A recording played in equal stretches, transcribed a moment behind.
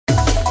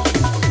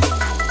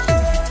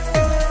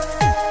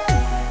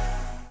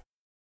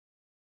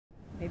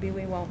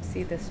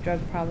see this drug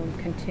problem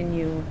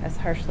continue as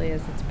harshly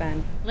as it's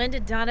been. Linda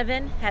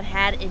Donovan had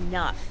had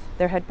enough.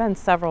 There had been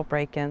several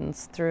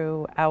break-ins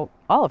throughout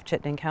all of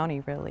Chittenden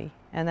County, really.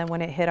 And then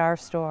when it hit our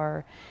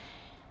store,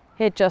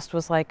 it just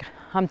was like,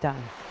 I'm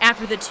done.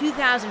 After the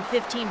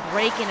 2015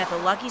 break-in at the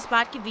Lucky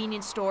Spot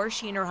convenience store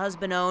she and her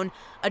husband own,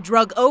 a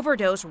drug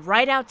overdose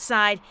right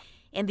outside,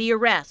 and the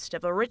arrest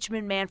of a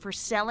Richmond man for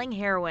selling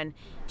heroin,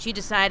 she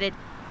decided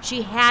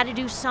she had to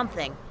do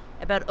something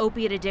about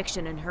opiate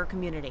addiction in her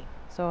community.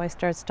 So I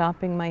started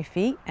stomping my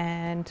feet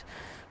and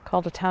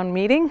called a town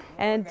meeting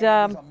and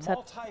said,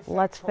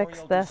 let's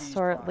fix this,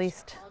 or at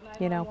least,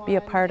 be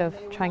a part of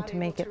trying to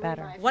make it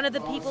better. One of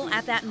the people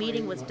at that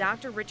meeting was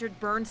Dr. Richard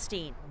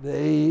Bernstein.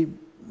 They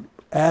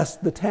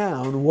asked the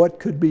town what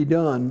could be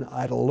done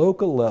at a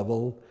local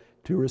level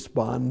to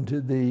respond to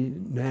the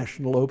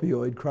national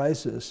opioid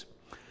crisis.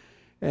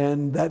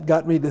 And that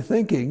got me to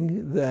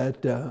thinking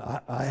that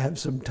I have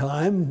some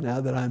time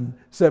now that I'm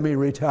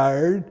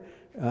semi-retired.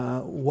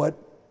 What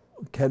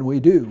can we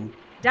do?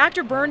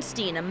 Dr.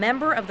 Bernstein, a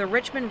member of the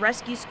Richmond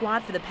Rescue Squad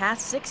for the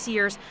past 6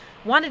 years,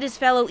 wanted his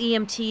fellow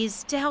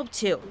EMTs to help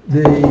too.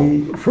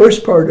 The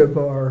first part of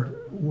our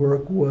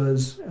work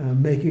was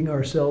making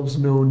ourselves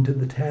known to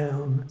the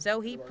town.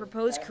 So he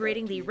proposed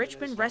creating the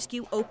Richmond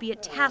Rescue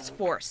Opiate Task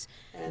Force.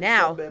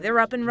 Now they're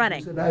up and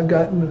running. I've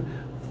gotten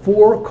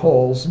 4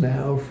 calls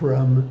now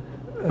from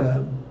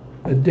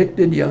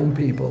addicted young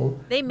people.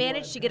 They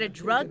managed to get a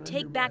drug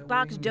take-back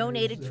box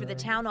donated for the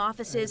town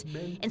offices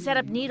and set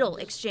up needle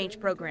exchange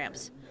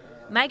programs.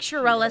 Mike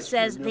Shirella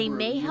says they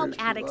may help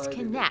addicts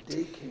connect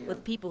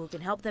with people who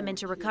can help them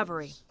into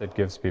recovery. It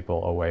gives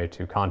people a way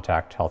to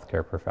contact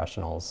healthcare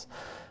professionals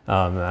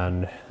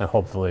and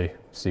hopefully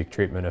seek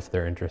treatment if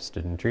they're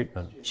interested in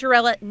treatment.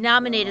 Shirella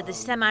nominated the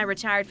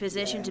semi-retired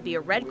physician to be a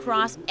Red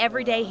Cross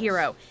Everyday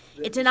Hero.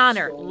 It's an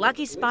honor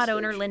Lucky Spot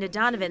owner Linda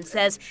Donovan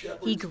says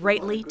he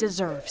greatly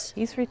deserves.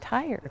 He's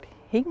retired.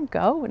 He can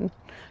go in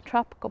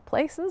tropical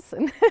places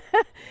and,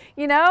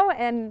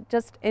 and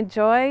just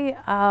enjoy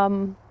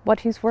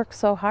what he's worked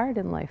so hard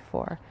in life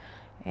for.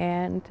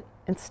 And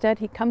instead,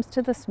 he comes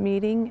to this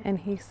meeting and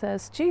he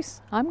says,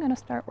 geez, I'm going to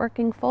start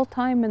working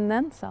full-time and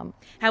then some.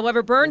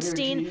 However,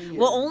 Bernstein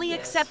will only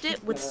accept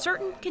it with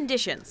certain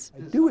conditions.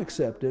 I do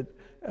accept it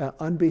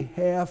on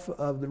behalf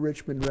of the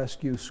Richmond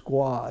Rescue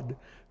Squad,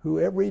 who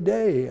every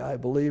day, I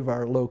believe,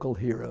 are local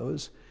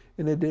heroes,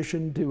 in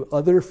addition to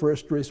other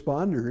first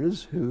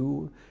responders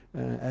who,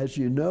 as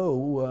you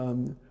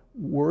know,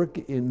 work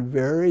in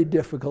very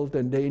difficult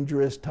and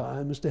dangerous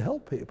times to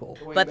help people.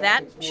 But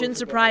that shouldn't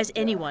surprise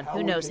anyone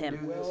who knows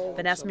him.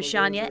 Vanessa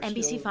Mishanya,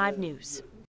 NBC5 News.